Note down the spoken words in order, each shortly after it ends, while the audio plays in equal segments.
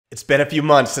It's been a few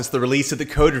months since the release of the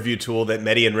code review tool that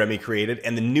Mehdi and Remy created,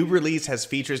 and the new release has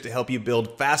features to help you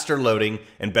build faster loading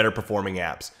and better performing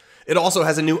apps. It also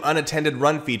has a new unattended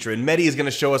run feature, and Mehdi is going to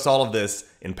show us all of this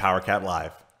in Power CAT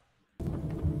Live.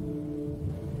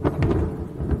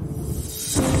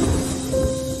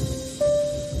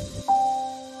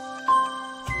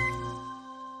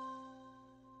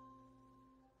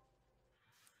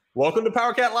 Welcome to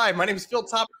Power CAT Live. My name is Phil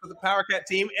Topper with the Power CAT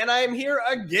team, and I am here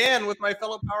again with my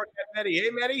fellow Power CAT Mehdi. Hey,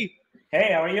 Mehdi.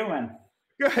 Hey, how are you, man?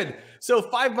 Good. So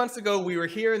 5 months ago, we were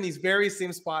here in these very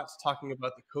same spots talking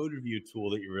about the code review tool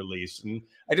that you released. And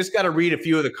I just got to read a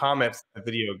few of the comments the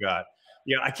video got.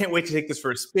 I can't wait to take this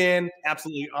for a spin.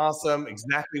 Absolutely awesome.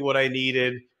 Exactly what I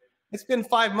needed. It's been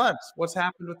 5 months. What's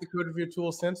happened with the code review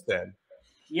tool since then?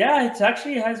 Yeah, it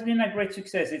actually has been a great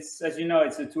success. It's, as you know,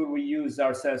 it's a tool we use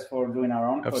ourselves for doing our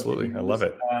own code Absolutely. reviews. I love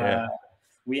it. Yeah.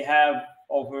 We have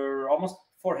over almost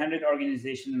 400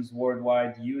 organizations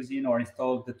worldwide using or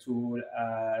installed the tool.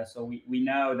 So we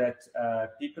know that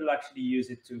people actually use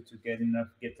it to get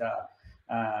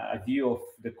a view of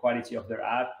the quality of their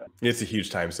app. It's a huge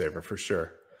time saver for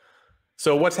sure.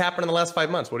 So what's happened in the last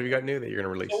 5 months? What have you got new that you're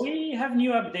going to release? So we have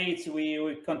new updates.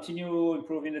 We continue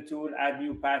improving the tool, add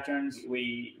new patterns.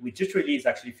 We just released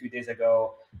actually a few days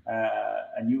ago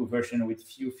a new version with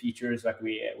few features. Like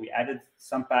we added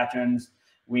some patterns.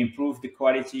 We improved the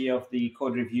quality of the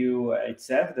code review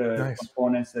itself, the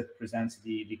components that presents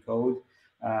the code,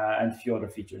 and a few other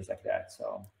features like that.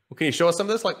 So, can you show us some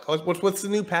of this? Like, what's the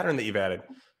new pattern that you've added?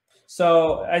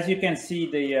 So as you can see,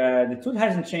 the tool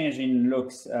hasn't changed in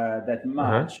looks that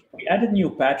much. We added new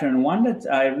pattern. One that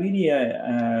I really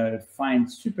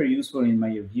find super useful in my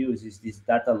reviews is this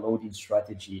data loading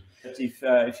strategy.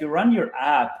 If you run your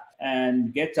app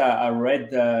and get a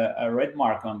red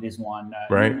mark on this one,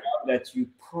 you know that you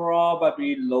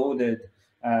probably loaded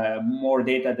more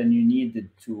data than you needed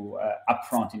to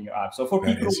upfront in your app. So for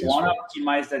people who want to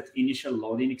optimize that initial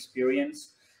loading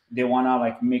experience, they want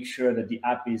to make sure that the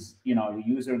app is, the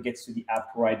user gets to the app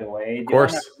right away. They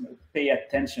want to pay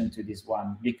attention to this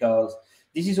one, because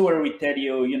this is where we tell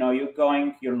you,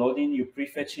 you're loading, you're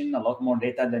prefetching a lot more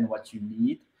data than what you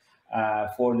need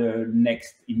for the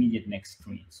immediate next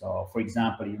screen. So for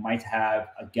example, you might have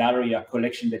a gallery, a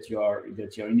collection that you're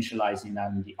initializing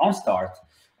on the OnStart,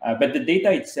 but the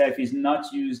data itself is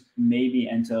not used maybe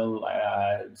until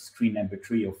screen number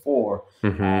 3 or 4.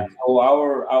 So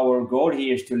our goal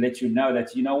here is to let you know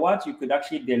that, you could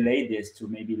actually delay this to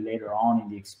maybe later on in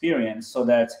the experience, so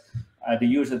that the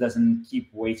user doesn't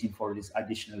keep waiting for this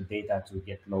additional data to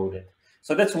get loaded.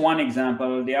 So that's one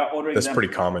example. There are other examples. That's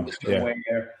pretty common.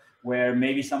 Where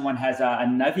maybe someone has a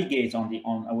navigate on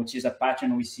which is a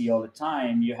pattern we see all the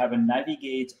time. You have a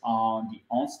navigate on the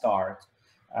OnStart,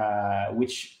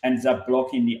 which ends up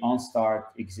blocking the OnStart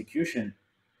execution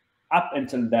up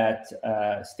until that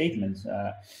statement.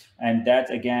 And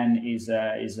that, again, is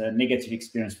a negative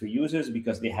experience for users,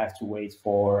 because they have to wait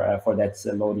for that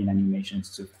loading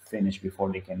animations to finish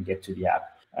before they can get to the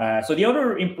app. So the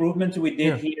other improvement we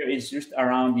did here is just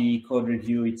around the code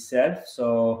review itself.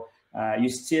 So you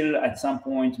still, at some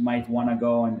point, might want to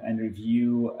go and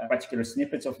review particular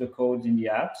snippets of the code in the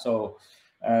app. So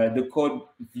the code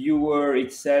viewer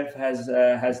itself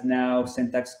has now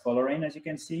syntax coloring, as you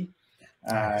can see.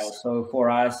 So for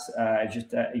us,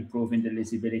 just improving the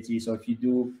legibility. So if you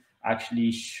do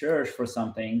actually search for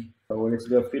something, so let's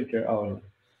do a filter.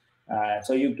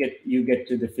 So you get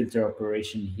to the filter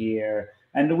operation here,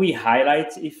 and we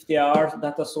highlight if there are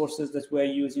data sources that we're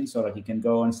using, so that you can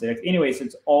go and select. Anyways,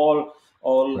 it's all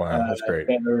that's great.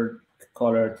 Better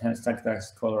color,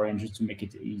 syntax coloring, just to make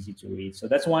it easy to read. So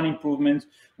that's one improvement.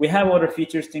 We have other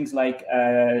features, things like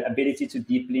ability to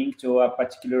deep link to a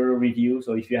particular review.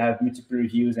 So if you have multiple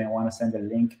reviews and want to send a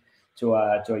link to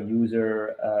a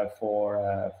user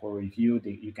for review,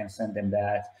 you can send them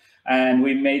that. And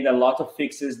we made a lot of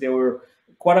fixes. There were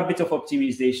quite a bit of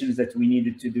optimizations that we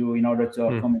needed to do in order to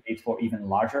accommodate for even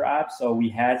larger apps. So we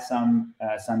had some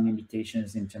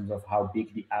limitations in terms of how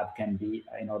big the app can be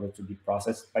in order to be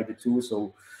processed by the tool.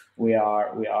 So we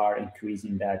are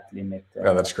increasing that limit.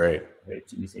 That's great.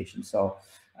 Optimization. So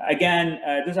again,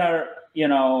 those are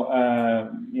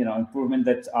improvements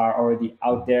that are already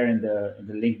out there in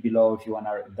the link below if you want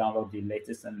to download the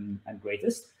latest and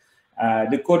greatest.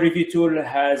 The code review tool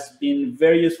has been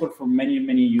very useful for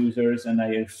many users, and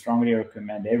I strongly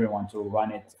recommend everyone to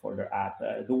run it for their app.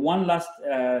 The one last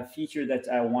feature that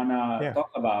I want to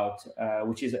talk about,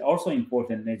 which is also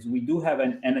important, is we do have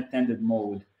an unattended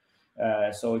mode.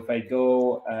 So if I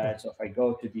go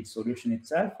to the solution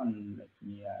itself, and let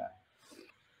me,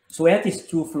 so we have these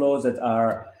two flows that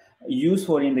are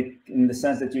useful in the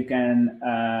sense that you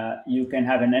can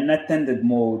have an unattended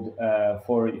mode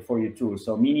for your tool.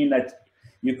 So meaning that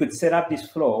you could set up this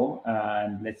flow,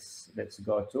 and let's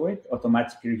go to it.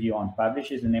 Automatic review on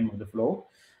publish is the name of the flow.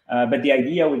 But the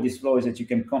idea with this flow is that you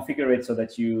can configure it so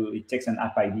that it takes an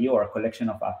app ID or a collection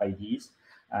of app IDs.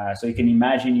 So you can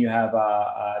imagine you have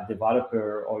a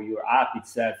developer or your app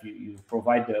itself, you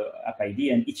provide the app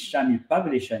ID, and each time you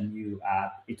publish a new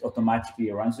app, it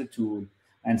automatically runs the tool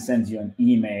and sends you an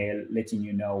email letting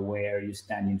you know where you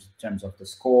stand in terms of the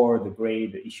score, the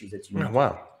grade, the issues that you need. Oh,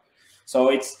 wow. So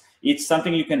it's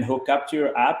something you can hook up to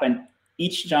your app, and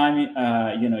each time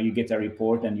you get a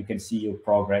report and you can see your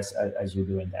progress as you're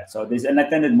doing that. So this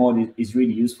unattended mode is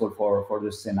really useful for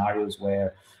those scenarios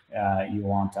where you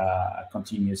want a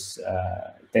continuous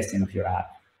testing of your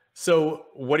app. So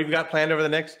what have you got planned over the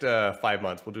next 5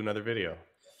 months? We'll do another video.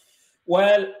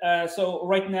 Well, so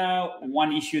right now,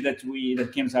 one issue that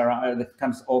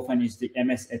comes often is the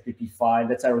MS-APP file.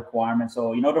 That's a requirement.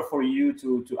 So in order for you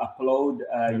to upload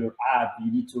your app,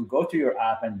 you need to go to your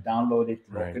app and download it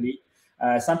locally.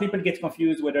 Some people get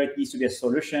confused whether it needs to be a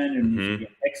solution or needs to be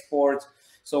an export.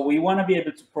 So we want to be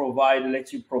able to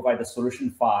let you provide a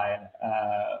solution file.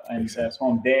 And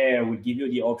from there, we give you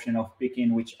the option of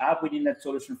picking which app within that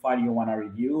solution file you want to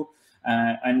review.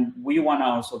 And we want to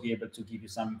also be able to give you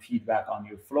some feedback on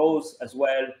your flows as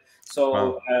well.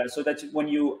 So so that when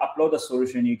you upload a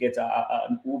solution, you get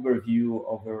an overview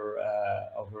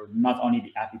over not only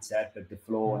the app itself, but the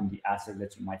flow and the assets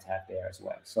that you might have there as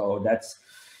well. So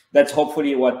that's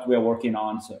hopefully what we're working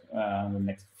on in the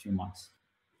next few months.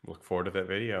 Look forward to that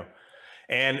video.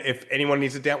 And if anyone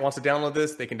wants to download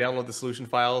this, they can download the solution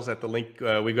files at the link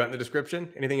we've got in the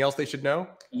description. Anything else they should know?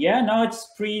 Yeah, no, it's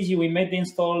pretty easy. We made the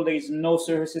install. There's no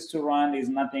services to run. There's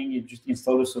nothing. You just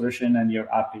install the solution and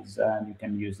your app is, you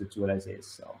can use the tool as is.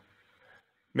 So,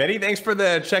 Mehdi, thanks for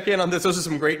the check-in on this. Those are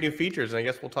some great new features. And I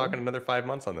guess we'll talk in another 5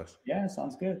 months on this. Yeah,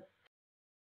 sounds good.